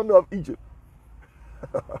the economy of Egypt.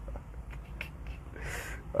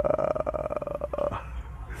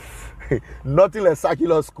 Nothing like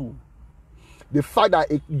circular school. The fact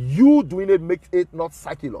that you doing it makes it not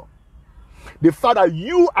circular. The fact that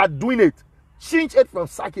you are doing it, change it from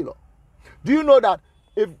circular. Do you know that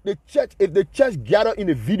if the church gather in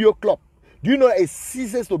a video club, do you know it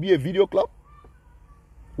ceases to be a video club?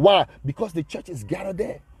 Why? Because the church is gathered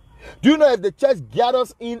there. Do you know if the church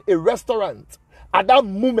gathers in a restaurant, at that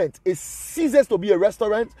moment, it ceases to be a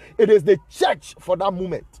restaurant. It is the church for that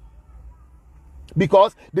moment.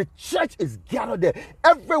 Because the church is gathered there.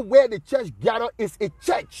 Everywhere the church gathers is a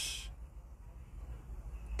church.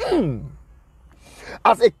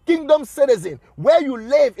 As a kingdom citizen, where you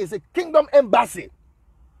live is a kingdom embassy.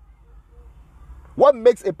 What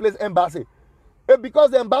makes a place embassy? It's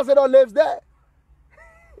because the ambassador lives there.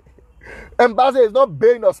 Embassy is not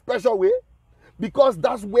based in a special way because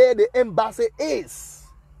that's where the embassy is.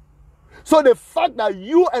 So the fact that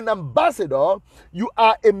you an ambassador, you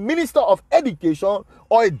are a minister of education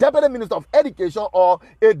or a deputy minister of education or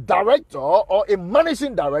a director or a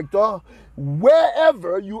managing director,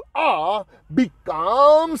 wherever you are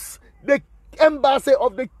becomes the embassy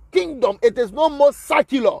of the kingdom. It is no more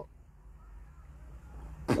circular.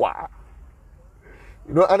 Wow.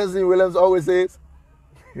 You know, Anderson Williams always says,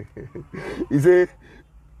 he says,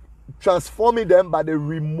 transforming them by the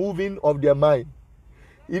removing of their mind.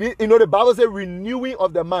 You know, the Bible says renewing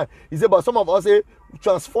of the mind. He said, but some of us say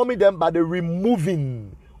transforming them by the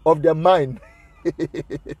removing of their mind.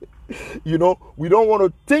 You know, we don't want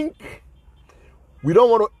to think. We don't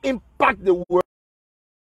want to impact the world.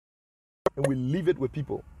 And we leave it with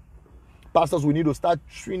people. Pastors, we need to start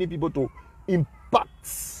training people to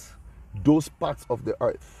impact those parts of the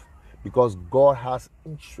earth because God has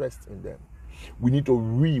interest in them. We need to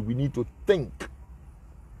read. We need to think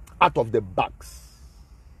out of the box.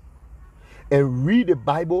 And read the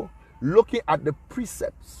Bible, looking at the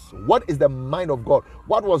precepts. What is the mind of God?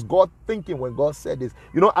 What was God thinking when God said this?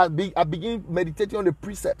 You know, I begin meditating on the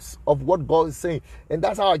precepts of what God is saying. And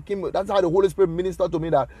that's how that's how the Holy Spirit ministered to me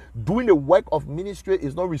that doing the work of ministry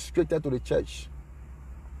is not restricted to the church.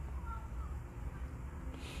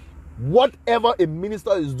 Whatever a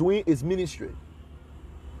minister is doing is ministry.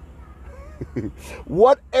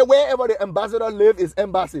 Wherever the ambassador lives is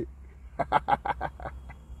embassy.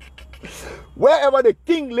 Wherever the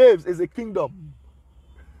king lives is a kingdom.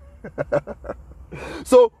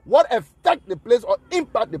 So what affect the place or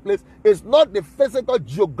impact the place is not the physical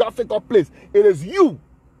geographical place. It is you.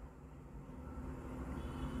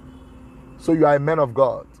 So you are a man of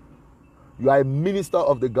God. You are a minister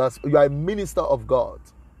of the gospel. You are a minister of God.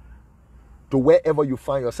 To wherever you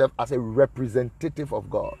find yourself as a representative of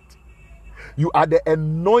God. You are the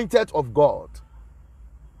anointed of God.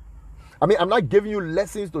 I mean, I'm not giving you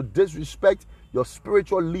lessons to disrespect your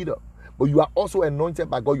spiritual leader, but you are also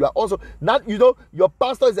anointed by God. You are also not, you know, your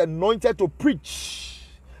pastor is anointed to preach.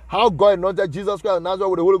 How God anointed Jesus Christ of Nazareth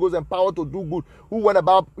with the Holy Ghost and power to do good, who went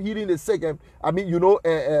about healing the sick. And I mean, you know,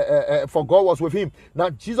 for God was with him. Now,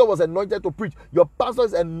 Jesus was anointed to preach. Your pastor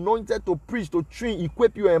is anointed to preach, to train,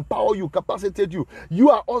 equip you, empower you, capacitate you. You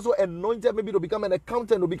are also anointed maybe to become an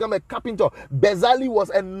accountant, to become a carpenter. Bezalel was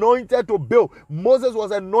anointed to build. Moses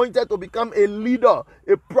was anointed to become a leader,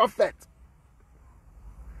 a prophet.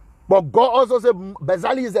 But God also said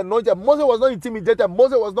Bezalel is anointed. Moses was not intimidated.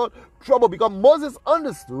 Moses was not troubled because Moses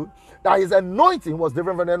understood that his anointing was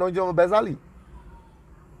different from the anointing of Bezalel.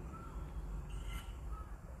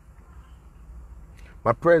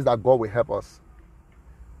 My prayer is that God will help us.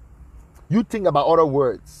 You think about other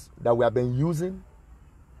words that we have been using.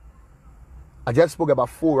 I just spoke about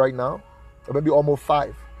 4 right now, or maybe almost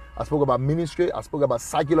 5. I spoke about ministry. I spoke about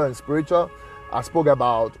secular and spiritual. I spoke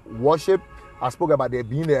about worship. I spoke about there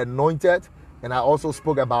being the anointed, and I also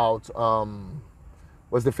spoke about,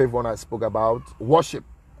 what's the 5th one I spoke about? Worship.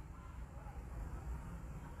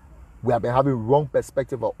 We have been having wrong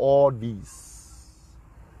perspective of all these,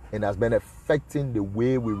 and has been affecting the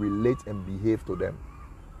way we relate and behave to them.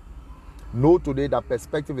 Know today that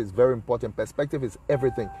perspective is very important. Perspective is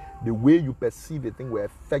everything. The way you perceive a thing will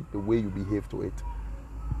affect the way you behave to it,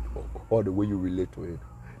 or the way you relate to it.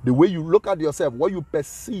 The way you look at yourself, what you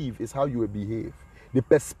perceive is how you will behave. The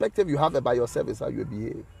perspective you have about yourself is how you will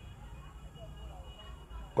behave.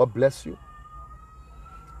 God bless you.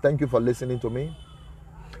 Thank you for listening to me.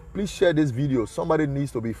 Please share this video. Somebody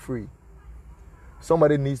needs to be free.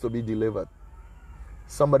 Somebody needs to be delivered.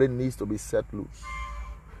 Somebody needs to be set loose.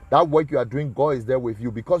 That work you are doing, God is there with you.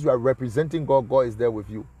 Because you are representing God, God is there with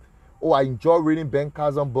you. Oh, I enjoy reading Ben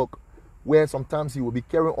Carson book, where sometimes he will be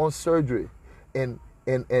carrying on surgery, and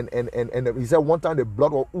he said one time the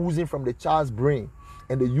blood was oozing from the child's brain,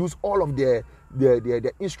 and they used all of their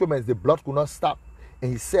instruments. The blood could not stop,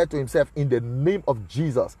 and he said to himself, in the name of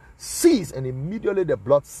Jesus, cease. And immediately the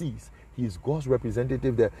blood ceased. He is God's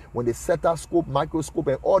representative there. When the stethoscope, microscope,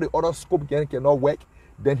 and all the other scope cannot work,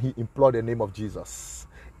 then he implored the name of Jesus,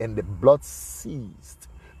 and the blood ceased,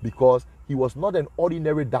 because he was not an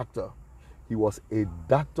ordinary doctor. He was a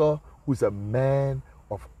doctor who's a man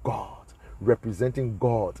of God, representing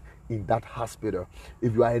God in that hospital.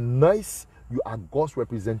 If you are a nurse, you are God's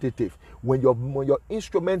representative. When your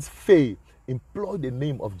instruments fail, employ the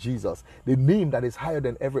name of Jesus, the name that is higher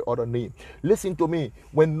than every other name. Listen to me.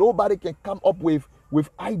 When nobody can come up with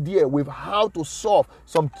idea with how to solve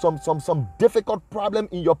some difficult problem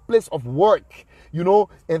in your place of work,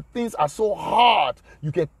 and things are so hard,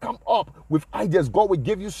 you can come up with ideas. God will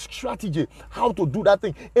give you strategy how to do that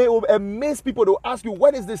thing. It will amaze people. They'll ask you,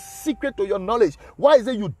 what is the secret to your knowledge? Why is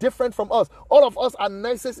it you different from us? All of us are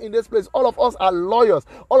nurses in this place. All of us are lawyers.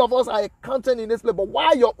 All of us are accountants in this place. But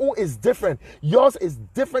why your own is different? Yours is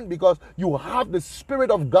different because you have the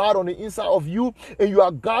Spirit of God on the inside of you, and you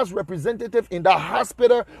are God's representative in that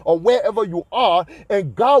hospital or wherever you are,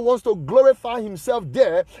 and God wants to glorify himself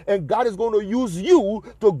there, and God is going to use you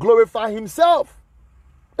to glorify himself.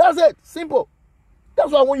 That's it. Simple.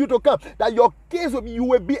 That's why I want you to come. That your case will be, you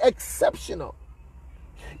will be exceptional.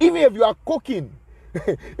 Even if you are cooking,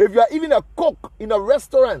 if you are even a cook in a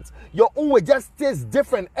restaurant, your own will just taste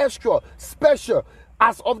different, extra, special.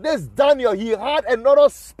 As of this Daniel, he had another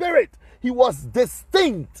spirit. He was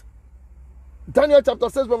distinct. Daniel chapter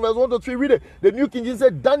 6 from verse 1 to 3, read it. The New King James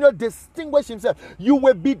said, Daniel distinguished himself. You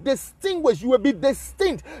will be distinguished. You will be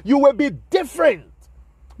distinct. You will be different.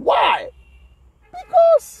 Why?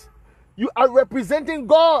 Because you are representing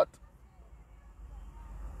God.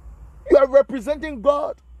 You are representing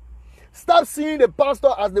God. Stop seeing the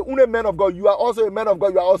pastor as the only man of God. You are also a man of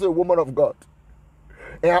God. You are also a woman of God.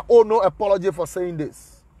 And I owe no apology for saying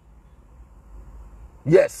this.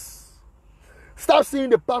 Yes. Stop seeing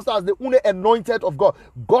the pastor as the only anointed of God.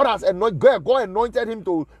 God has anointed. God anointed him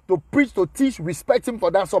to preach, to teach. Respect him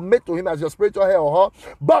for that. Submit to him as your spiritual head or her.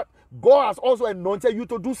 But God has also anointed you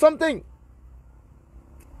to do something.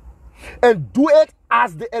 And do it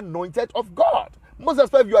as the anointed of God. Most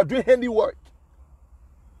especially if you are doing handiwork,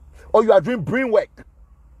 or you are doing brain work.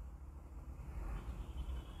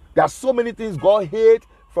 There are so many things God hates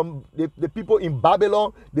from the people in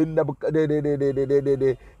Babylon, the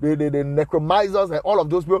necromisers and all of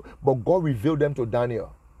those people, but God revealed them to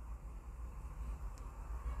Daniel.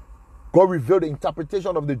 God revealed the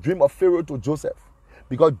interpretation of the dream of Pharaoh to Joseph,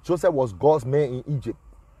 because Joseph was God's man in Egypt.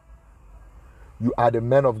 You are the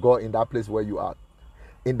man of God in that place where you are,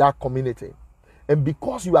 in that community. And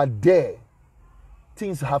because you are there,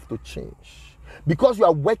 things have to change. Because you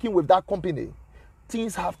are working with that company,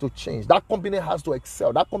 things have to change. That company has to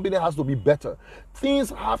excel. That company has to be better. Things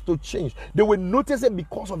have to change. They will notice it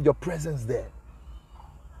because of your presence there.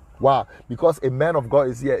 Why? Because a man of God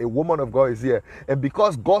is here, a woman of God is here. And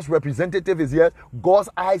because God's representative is here, God's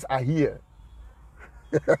eyes are here.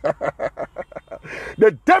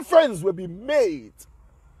 The difference will be made.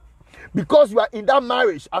 Because you are in that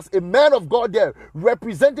marriage as a man of God there,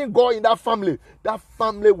 representing God in that family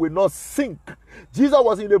will not sink. Jesus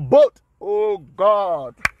was in the boat. Oh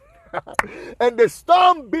God. And the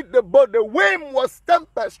storm beat the boat. The wind was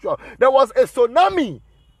tempestuous. There was a tsunami.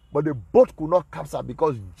 But the boat could not capsize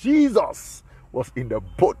because Jesus was in the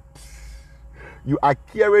boat. You are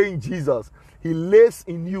carrying Jesus. He lives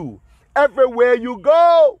in you. Everywhere you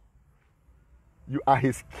go, you are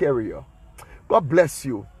his carrier. God bless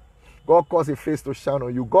you. God causes a face to shine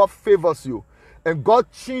on you. God favors you. And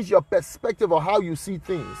God changes your perspective of how you see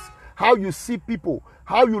things, how you see people,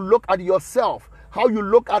 how you look at yourself, how you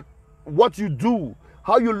look at what you do,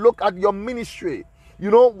 how you look at your ministry.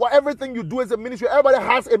 Everything you do is a ministry. Everybody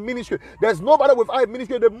has a ministry. There's nobody without a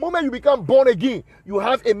ministry. The moment you become born again, you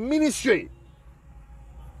have a ministry.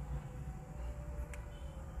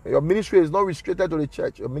 Your ministry is not restricted to the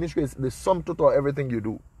church. Your ministry is the sum total of everything you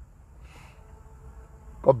do.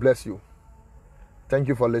 God bless you. Thank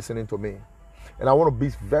you for listening to me. And I want to be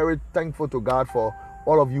very thankful to God for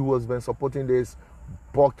all of you who has been supporting this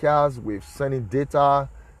podcast with sending data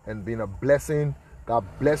and being a blessing. God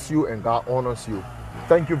bless you and God honors you.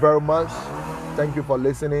 Thank you very much. Thank you for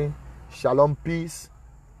listening. Shalom, peace.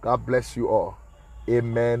 God bless you all.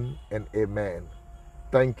 Amen and amen.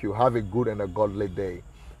 Thank you. Have a good and a godly day.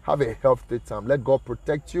 Have a healthy time. Let God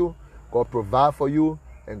protect you. God provide for you.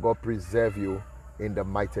 And God preserve you in the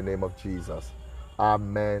mighty name of Jesus.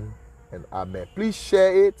 Amen and amen. Please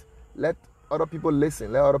share it. Let other people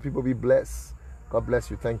listen. Let other people be blessed. God bless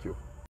you. Thank you.